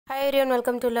Hi everyone,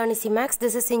 welcome to Learn Easy Max.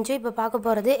 This is Sinju. இப்போ பார்க்க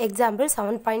போகிறது example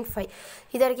 7.5.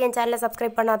 இது வரைக்கும் என் சேனலை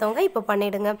சப்ஸ்கிரைப் பண்ணாதவங்க இப்போ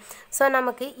பண்ணிடுங்க. ஸோ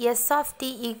நமக்கு s of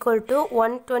t equal to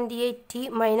 128t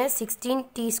minus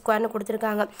 16t ஸ்கொயர்னு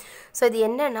கொடுத்துருக்காங்க. ஸோ இது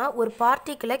என்னன்னா ஒரு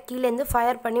பார்ட்டிக்கிளை கீழேருந்து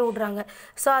ஃபயர் பண்ணி விட்றாங்க.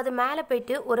 ஸோ அது மேலே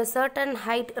போயிட்டு ஒரு சர்டன்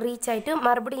ஹைட் ரீச் ஆகிட்டு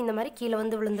மறுபடியும் இந்த மாதிரி கீழே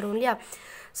வந்து விழுந்துரும் இல்லையா.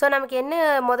 ஸோ நமக்கு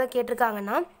என்ன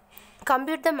கேட்டிருக்காங்கன்னா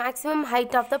compute the maximum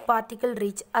height of the particle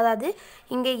reach. அதாவது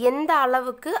இங்கே எந்த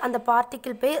அளவுக்கு அந்த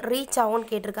பார்ட்டிக்கிள் போய் ரீச் ஆகும்னு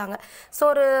கேட்டிருக்காங்க. ஸோ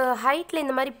ஒரு ஹைட்டில்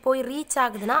இந்த மாதிரி போய் ரீச்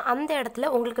ஆகுதுன்னா அந்த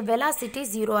இடத்துல உங்களுக்கு வெலாசிட்டி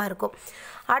ஜீரோவாக இருக்கும்.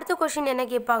 அடுத்த கொஷின் என்ன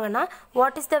கேட்பாங்கன்னா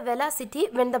what is the velocity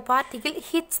when the particle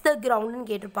hits the groundன்னு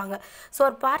கேட்டிருப்பாங்க. ஸோ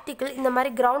ஒரு பார்ட்டிக்கிள் இந்த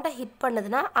மாதிரி கிரவுண்டை ஹிட்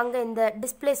பண்ணுதுன்னா அங்கே இந்த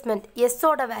டிஸ்பிளேஸ்மெண்ட்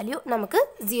எஸ்ஸோட வேல்யூ நமக்கு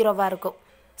ஜீரோவாக இருக்கும்.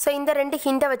 ஸோ இந்த ரெண்டு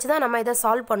ஹிண்டை வச்சு தான் நம்ம இதை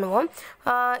சால்வ் பண்ணுவோம்.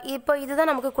 இப்போ இதுதான்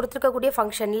நமக்கு கொடுத்துருக்கக்கூடிய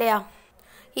ஃபங்க்ஷன் இல்லையா.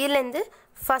 இதுலேருந்து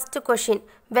ஃபஸ்ட்டு கொஷின்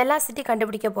வெலாசிட்டி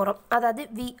கண்டுபிடிக்க போகிறோம், அதாவது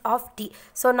v of t.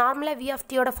 ஸோ நார்மலாக v of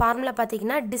tயோட ஃபார்முலா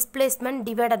பார்த்தீங்கன்னா டிஸ்பிளேஸ்மெண்ட்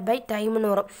டிவைடட் பை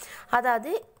டைம்னு வரும்.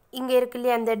 அதாவது இங்கே இருக்கு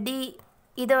இல்லையா இந்த டி,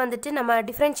 இதை வந்துட்டு நம்ம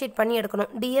டிஃப்ரென்ஷியேட் பண்ணி எடுக்கணும்,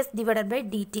 ds டிவைடட் பை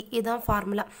dt, இதுதான்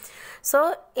ஃபார்முலா. ஸோ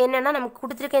என்னென்னா நமக்கு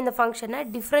கொடுத்துருக்க இந்த ஃபங்க்ஷனை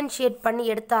டிஃப்ரென்ஷியேட் பண்ணி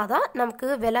எடுத்தால் தான் நமக்கு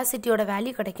வெலாசிட்டியோட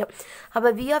வேல்யூ கிடைக்கும். அப்போ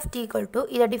v of t equal to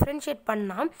இதை டிஃப்ரென்ஷியேட்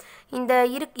பண்ணால் இந்த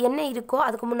என்ன இருக்கோ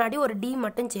அதுக்கு முன்னாடி ஒரு d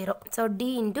மட்டும் சேரும். So d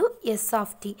into s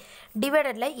of t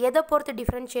டிவைடடில் எதை பொறுத்து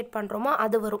டிஃப்ரென்ஷியேட் பண்ணுறோமோ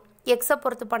அது வரும், எக்ஸை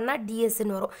பொறுத்து பண்ணால்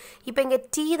dsன்னு வரும். இப்போ இங்கே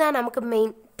t தான் நமக்கு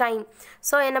மெயின் டைம்.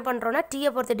 ஸோ என்ன பண்ணுறோன்னா டீயை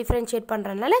பொறுத்து டிஃப்ரென்ஷியேட்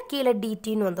பண்ணுறதுனால கீழே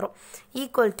dtன்னு வந்துடும்.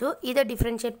 ஈக்குவல் டு இதை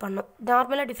டிஃப்ரென்ஷியேட் பண்ணணும்.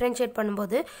 நார்மலாக டிஃப்ரென்ஷியேட்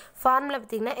பண்ணும்போது ஃபார்முலா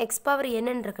பார்த்திங்கன்னா எக்ஸ் பவர்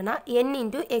என்னன்னு இருக்குன்னா n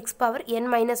into X power n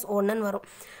minus ஒன்றுன்னு வரும்.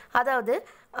 அதாவது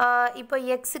இப்போ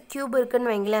எக்ஸ் க்யூப்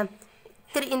இருக்குதுன்னு வைங்களேன்,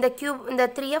 இந்த க்யூப் இந்த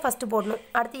 3யை ஃபஸ்ட்டு போடணும்,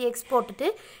 அடுத்து எக்ஸ் போட்டுட்டு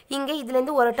இங்கே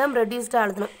இதுலேருந்து ஒரு டேர்ம் ரெடியூஸ்டாக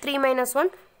எழுதணும், 3 மைனஸ்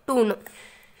 1 2ன்னு.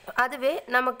 அதுவே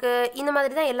நமக்கு இந்த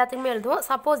மாதிரி தான் எல்லாத்துக்குமே எழுதுவோம்.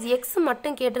 சப்போஸ் எக்ஸ்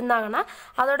மட்டும் கேட்டிருந்தாங்கன்னா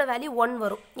அதோட வேல்யூ 1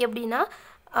 வரும். எப்படின்னா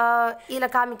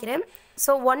இதில் காமிக்கிறேன்.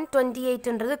 ஸோ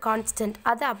 128ன்றது கான்ஸ்டன்ட்,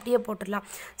 அதை அப்படியே போட்டுடலாம்.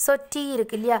 ஸோ டி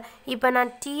இருக்குது இல்லையா, இப்போ நான்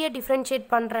டீயை டிஃப்ரென்ஷியேட்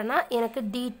பண்ணுறேன்னா எனக்கு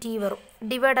dt வரும்,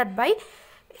 டிவைடட் பை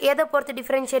எதை பொறுத்து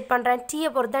டிஃப்ரென்ஷியேட் பண்ணுறேன், டீயை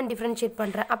பொறுத்து தான் டிஃப்ரென்ஷியேட்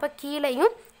பண்ணுறேன். அப்போ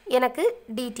கீழேயும் எனக்கு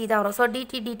dt தான் வரும். ஸோ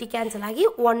dt கேன்சல் ஆகி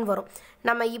 1 வரும்.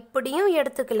 நம்ம இப்படியும்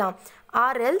எடுத்துக்கலாம்,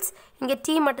 ஆர் எல்ஸ் இங்கே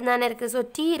t மட்டும்தானே இருக்குது. ஸோ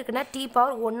t இருக்குன்னா t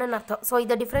பவர் 1ன்னு அர்த்தம். ஸோ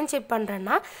இதை டிஃப்ரென்ஷியேட்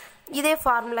பண்ணுறேன்னா இதே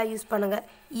ஃபார்முலா யூஸ் பண்ணுங்கள்,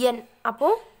 n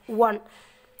அப்போது 1,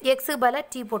 எக்ஸுக்கு பதிலாக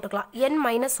t போட்டுக்கலாம், n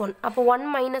மைனஸ் 1, அப்போ 1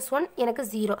 மைனஸ் 1 எனக்கு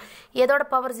 0, எதோட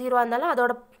பவர் 0 இருந்தாலும்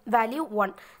அதோட வேல்யூ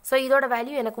 1. ஸோ இதோட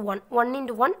வேல்யூ எனக்கு 1, 1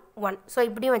 இன்ட்டு 1 1. ஸோ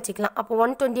இப்படியும் வச்சுக்கலாம். அப்போ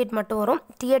 128 மட்டும் வரும்.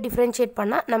 டீயை டிஃப்ரென்ஷியேட்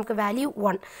பண்ணால் நமக்கு வேல்யூ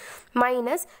 1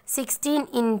 மைனஸ் 16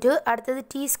 இன்ட்டு அடுத்தது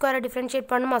டி ஸ்கொயரை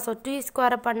டிஃப்ரென்ஷியேட் பண்ணுமா. ஸோ டி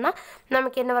ஸ்கொயரை பண்ணால்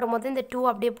நமக்கு என்ன வரும்போது இந்த 2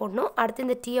 அப்படியே போடணும், அடுத்து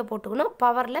இந்த டீயை போட்டுக்கணும்,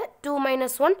 பவரில் 2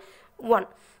 மைனஸ் 1 1.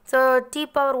 ஸோ டி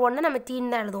பவர் 1 நம்ம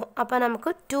டீன்னு தான் எழுதுவோம். அப்போ நமக்கு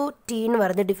 2tன்னு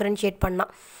வருது டிஃப்ரென்ஷியேட்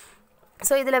பண்ணால்.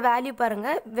 ஸோ இதில் வேல்யூ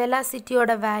பாருங்கள்,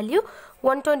 வெலாசிட்டியோட வேல்யூ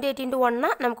 128 இன்ட்டு 1னா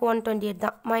நமக்கு 128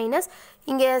 தான், மைனஸ்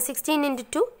இங்கே 16 இன்ட்டு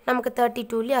 2 நமக்கு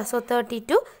 32 இல்லையா. ஸோ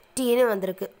 32tன்னு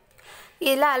வந்திருக்கு.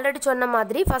 இதில் ஆல்ரெடி சொன்ன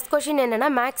மாதிரி ஃபஸ்ட் கொஷின்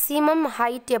என்னென்னா மேக்ஸிமம்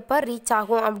ஹைட் எப்போ ரீச்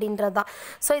ஆகும் அப்படின்றது தான்.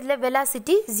 ஸோ இதில்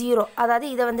வெலாசிட்டி 0, அதாவது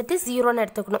இதை வந்துட்டு 0ன்னு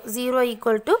எடுத்துக்கணும். 0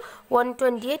 ஈக்குவல் டு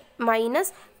 128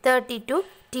 மைனஸ்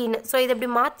 32tன்னு. ஸோ இதை இப்படி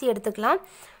மாற்றி எடுத்துக்கலாம்,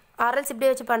 ஆர்எல்ஸ் இப்படியே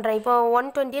வச்சு பண்ணுறேன். இப்போ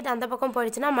 128 அந்த பக்கம்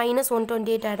போயிடுச்சுன்னா மைனஸ்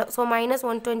 128 ஆகிடும். So minus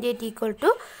 128 equal to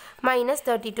minus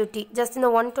 32t. Just இந்த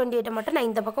 128 மட்டும் நான்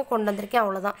இந்த பக்கம் கொண்டு வந்திருக்கேன்,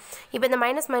 அவ்வளோதான். இப்போ இந்த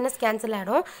மைனஸ் மைனஸ் கேன்சல்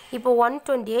ஆகிடும். இப்போ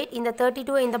 128 இந்த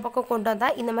 32 இந்த பக்கம் கொண்டு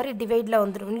வந்தால் இந்த மாதிரி டிவைடில்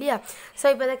வந்துடும் இல்லையா. ஸோ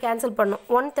இப்போ இதை கேன்சல் பண்ணும்.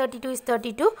 132 இஸ்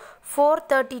 32,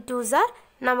 432s ஆர்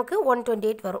நமக்கு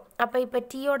 128 வரும். அப்போ இப்போ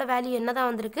டீயோட வேல்யூ என்ன தான்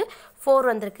வந்திருக்கு, 4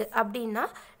 வந்திருக்கு. அப்படின்னா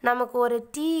நமக்கு ஒரு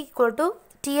t ஈக்குவல் டு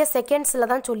டிஏ செகண்ட்ஸில்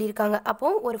தான் சொல்லியிருக்காங்க.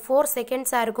 அப்போது ஒரு 4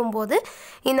 செகண்ட்ஸாக இருக்கும்போது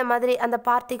இந்த மாதிரி அந்த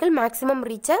பார்ட்டிகிள்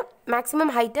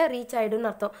மேக்ஸிமம் ஹைட்டை ரீச் ஆகிடும்னு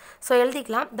அர்த்தம். ஸோ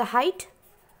எழுதிக்கலாம், the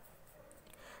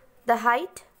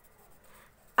height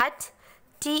at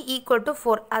t equal to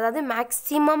 4, அதாவது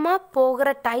மேக்ஸிமமாக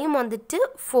போகிற டைம் வந்துட்டு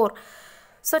 4.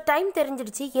 ஸோ டைம்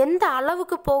தெரிஞ்சிடுச்சு, எந்த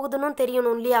அளவுக்கு போகுதுன்னு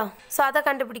தெரியணும் இல்லையா. ஸோ அதை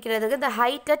கண்டுபிடிக்கிறதுக்கு the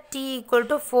height at t equal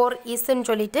to 4 இஸ்ன்னு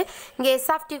சொல்லிட்டு இங்கே s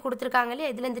of t கொடுத்துருக்காங்க இல்லையா,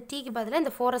 இதில் இந்த டீக்கு பதிலாக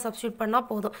இந்த 4ஐ சப்ஸ்டியூட் பண்ணால்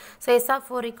போதும். So s of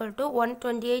 4 equal to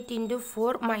 128 into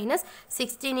 4 minus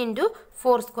 16 into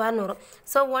 4 ஸ்கொயர்னு வரும்.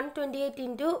 ஸோ 128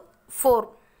 இன்ட்டு 4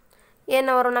 என்ன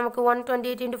வரும் நமக்கு,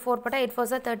 128 இன்ட்டு 4 போட்டால் 8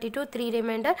 4s 32, 3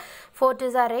 ரிமைண்டர், 4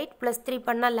 2s 8 ப்ளஸ் 3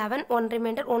 பண்ணால் 11, 1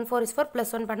 ரிமைண்டர், 1 4 is 4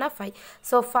 ப்ளஸ் 1 பண்ணால் 5.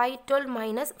 ஸோ 5 12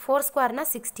 மைனஸ் 4 ஸ்கொயர்னா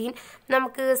 16,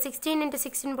 நமக்கு 16 இன்ட்டு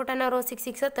 16 போட்டால் வரும் 6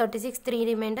 6 36, 3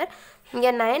 ரிமைண்டர்,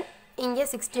 இங்கே 9 இங்கே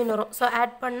 16 வரும். ஸோ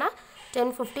ஆட் பண்ணால்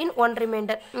 10 15 1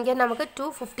 ரிமைண்டர் இங்கே நமக்கு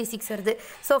 256 வருது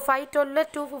ஸோ 512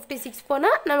 256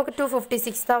 போனால் நமக்கு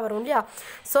 256 தான் வரும் இல்லையா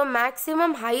ஸோ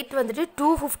மேக்ஸிமம் ஹைட் வந்துட்டு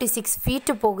 256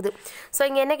 ஃபீட்டு போகுது ஸோ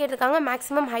இங்கே என்ன கேட்டிருக்காங்க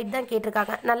மேக்ஸிமம் ஹைட் தான்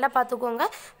கேட்டிருக்காங்க நல்லா பார்த்துக்கோங்க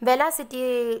வெலாசிட்டி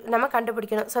நம்ம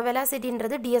கண்டுபிடிக்கணும் ஸோ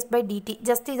வெலாசிட்டின்றது ds/dt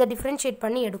ஜஸ்ட் இதை டிஃப்ரென்ஷியேட்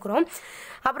பண்ணி எடுக்கிறோம்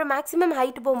அப்புறம் மேக்ஸிமம்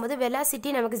ஹைட் போகும்போது வெலாசிட்டி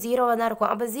நமக்கு 0வாக தான்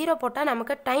இருக்கும் அப்போ 0 போட்டால்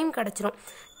நமக்கு டைம் கிடச்சிரும்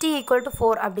t = 4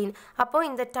 அப்படின்னு அப்போது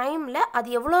இந்த டைமில் அது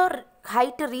எவ்வளோ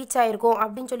ஹைட்டு ரீச் ஆகிருக்கும்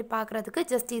அப்படின்னு சொல்லி பார்க்குறதுக்கு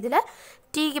ஜஸ்ட் இதில்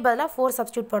டீக்கு பதிலாக 4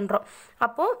 சப்ஸ்டியூட் பண்ணுறோம்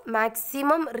அப்போது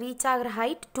மேக்ஸிமம் ரீச் ஆகிற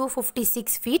ஹைட்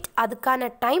 256 ஃபீட்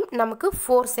அதுக்கான டைம் நமக்கு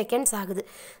 4 செகண்ட்ஸ் ஆகுது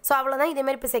ஸோ அவ்வளோதான்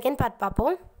இதேமாதிரி இப்போ செகண்ட் பார்ட்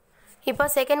பார்ப்போம் இப்போ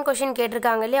செகண்ட் கொஷின்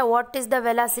கேட்டிருக்காங்க இல்லையா what is the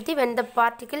velocity when the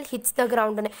particle hits த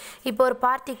கிரவுண்டுன்னு இப்போ ஒரு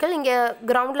பார்ட்டிக்கல் இங்கே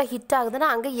கிரவுண்டில் ஹிட் ஆகுதுன்னா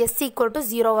அங்கே s =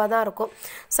 0வாக தான் இருக்கும்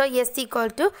ஸோ s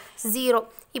 = 0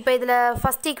 இப்போ இதில்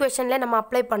ஃபஸ்ட் ஈக்குவேஷனில் நம்ம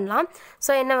அப்ளை பண்ணலாம்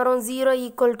ஸோ என்ன வரும் 0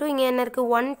 = இங்கே என்ன இருக்குது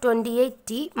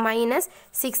 128t -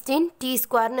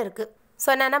 16t² இருக்குது ஸோ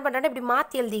நான் என்ன பண்ணுறேன் இப்படி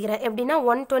மாற்றி எழுதிக்கிறேன் எப்படின்னா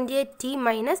 128t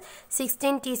 -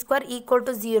 16t²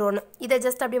 = 0ன்னு இதை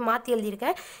ஜஸ்ட் அப்படியே மாற்றி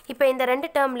எழுதியிருக்கேன் இப்போ இந்த ரெண்டு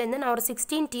டேர்ம்லேருந்து நான் ஒரு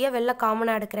 16tயை வெளில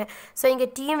காமனாக எடுக்கிறேன் ஸோ இங்கே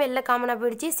டீயும் வெளில காமனாக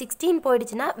போயிடுச்சு 16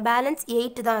 போயிடுச்சுன்னா பேலன்ஸ்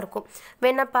 8 தான் இருக்கும்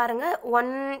வேணா பாருங்கள்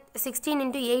 16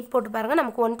 × 8 போட்டு பாருங்கள்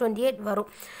நமக்கு 128 வரும்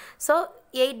ஸோ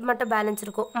 8 மட்டும் பேலன்ஸ்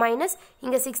இருக்கும் மைனஸ்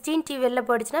இங்கே 16t வெளில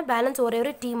போயிடுச்சுன்னா பேலன்ஸ் ஒரே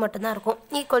ஒரு t மட்டும்தான் இருக்கும்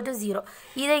 = 0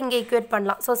 இதை இங்கே ஈக்குவேட்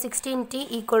பண்ணலாம் ஸோ 16t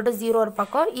 = 0 ஒரு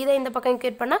பக்கம் இதை இந்த பக்கம்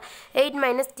ஈக்குவேட் பண்ணால்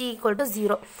 8 - t =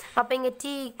 0 அப்போ இங்கே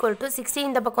t = 16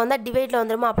 இந்த பக்கம் வந்தால் டிவைடில்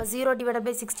வந்துடுமா அப்போ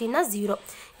 0/16 0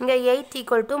 இங்கே 8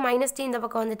 = -t இந்த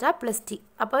பக்கம் வந்துட்டா +t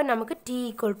அப்போ நமக்கு t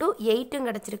 = 8ம்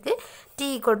கிடச்சிருக்கு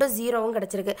t = 0வும்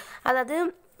கிடச்சிருக்கு அதாவது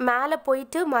மேலே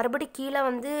போயிட்டு மறுபடி கீழே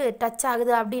வந்து டச்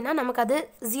ஆகுது அப்படின்னா நமக்கு அது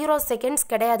 0 செகண்ட்ஸ்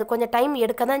கிடையாது கொஞ்சம் டைம்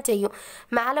எடுக்க தான் செய்யும்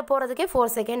மேலே போகிறதுக்கே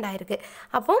 4 செகண்ட் ஆயிருக்கு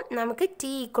அப்போது நமக்கு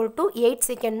t = 8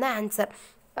 செகண்ட் தான் ஆன்சர்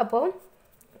அப்போது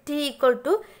t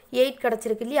 = 8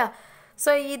 கிடச்சிருக்கு இல்லையா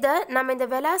ஸோ இதை நம்ம இந்த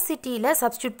வெலாசிட்டியில்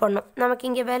சப்ஸ்டியூட் பண்ணோம் நமக்கு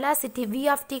இங்கே வெலாசிட்டி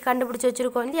v(t) கண்டுபிடிச்சி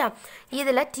வச்சுருக்கோம் இல்லையா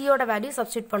இதில் டீயோட வேல்யூ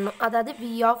சப்ஸ்டியூட் பண்ணோம் அதாவது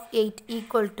v(8)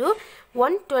 =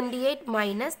 128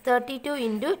 - 32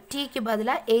 × tக்கு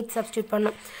பதிலாக 8 சப்ஸ்டியூட்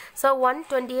பண்ணோம் ஸோ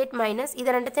 128 இதை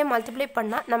ரெண்டுத்தையும் மல்டிப்ளை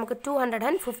பண்ணால் நமக்கு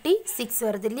 256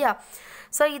 வருது இல்லையா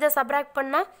ஸோ இதை சப்ராக்ட்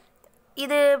பண்ணால்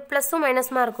இது ப்ளஸ்ஸும்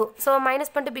மைனஸுமாக இருக்கும் ஸோ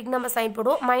மைனஸ் பண்ணிட்டு பிக் நம்பர் சைன்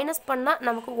போடுவோம் மைனஸ் பண்ணால்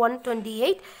நமக்கு 128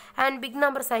 and big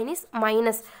number sign is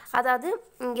minus அதாவது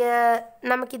இங்கே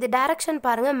நமக்கு இது டைரக்ஷன்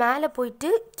பாருங்கள் மேலே போயிட்டு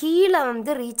கீழே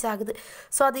வந்து ரீச் ஆகுது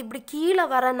ஸோ அது இப்படி கீழே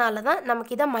வரனால தான்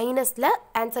நமக்கு இதை மைனஸில்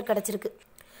ஆன்சர் கிடச்சிருக்கு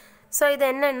ஸோ இது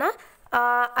என்னென்னா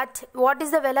at what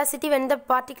is the velocity when the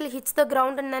particle hits the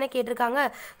ground ன்னு தானே கேட்டிருக்காங்க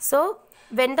so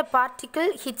when the particle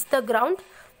hits the ground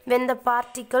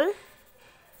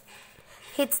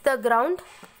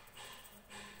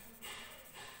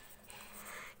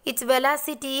its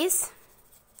velocity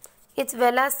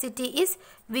is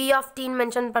v(t)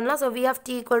 mention பண்ணலாம் ஸோ v(t)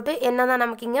 = என்னதான்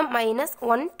நமக்கு இங்கே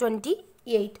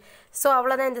 -128 ஸோ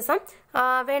அவ்வளோதான் இந்த சம்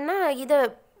வேணா இதை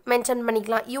மென்ஷன்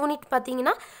பண்ணிக்கலாம் யூனிட்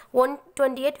பார்த்தீங்கன்னா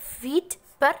 128 ஃபீட்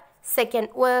per செகண்ட்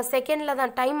செகண்டில்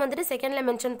தான் டைம் வந்துட்டு செகண்டில்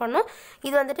மென்ஷன் பண்ணோம்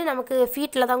இது வந்துட்டு நமக்கு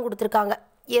ஃபீட்டில் தான் கொடுத்துருக்காங்க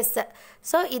எஸ்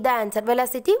ஸோ இதான் answer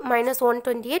velocity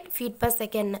 -128 feet per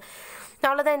second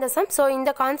அவ்வளோதான் இந்த சம் ஸோ இந்த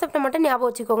கான்செப்டை மட்டும் ஞாபகம்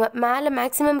வச்சுக்கோங்க மேலே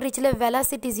மேக்ஸிமம் ரீச்சில்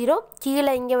வெலாசிட்டி 0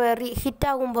 கீழே இங்கே ஹிட்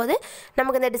ஆகும்போது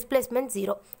நமக்கு இந்த டிஸ்பிளேஸ்மெண்ட்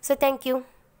 0 ஸோ தேங்க்யூ